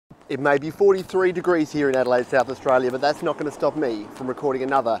It may be 43 degrees here in Adelaide, South Australia, but that's not going to stop me from recording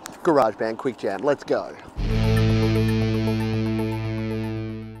another GarageBand Quick Jam. Let's go.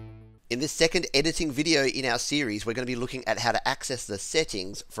 In this second editing video in our series, we're going to be looking at how to access the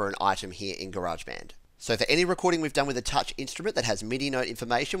settings for an item here in GarageBand. So for any recording we've done with a touch instrument that has MIDI note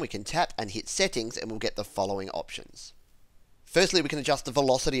information, we can tap and hit settings and we'll get the following options. Firstly, we can adjust the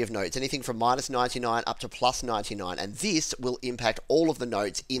velocity of notes, anything from -99 up to +99, and this will impact all of the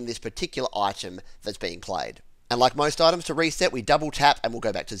notes in this particular item that's being played. And like most items, to reset, we double tap and we'll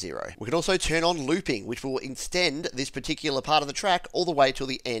go back to 0. We can also turn on looping, which will extend this particular part of the track all the way till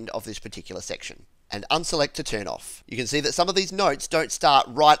the end of this particular section. And unselect to turn off. You can see that some of these notes don't start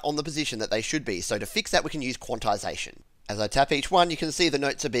right on the position that they should be, so to fix that we can use quantization. As I tap each one, you can see the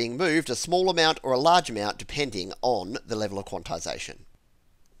notes are being moved a small amount or a large amount depending on the level of quantization.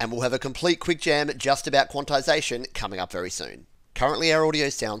 And we'll have a complete quick jam just about quantization coming up very soon. Currently our audio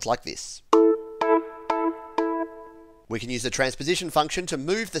sounds like this. We can use the transposition function to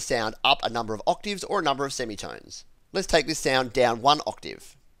move the sound up a number of octaves or a number of semitones. Let's take this sound down 1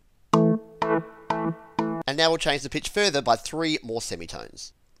 octave. And now we'll change the pitch further by 3 more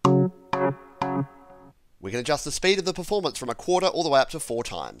semitones. We can adjust the speed of the performance from 1/4 all the way up to 4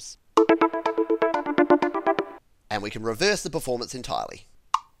 times. And we can reverse the performance entirely.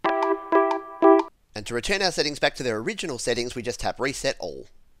 And to return our settings back to their original settings, we just tap Reset All.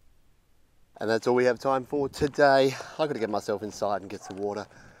 And that's all we have time for today. I've got to get myself inside and get some water.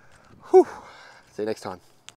 Whew. See you next time.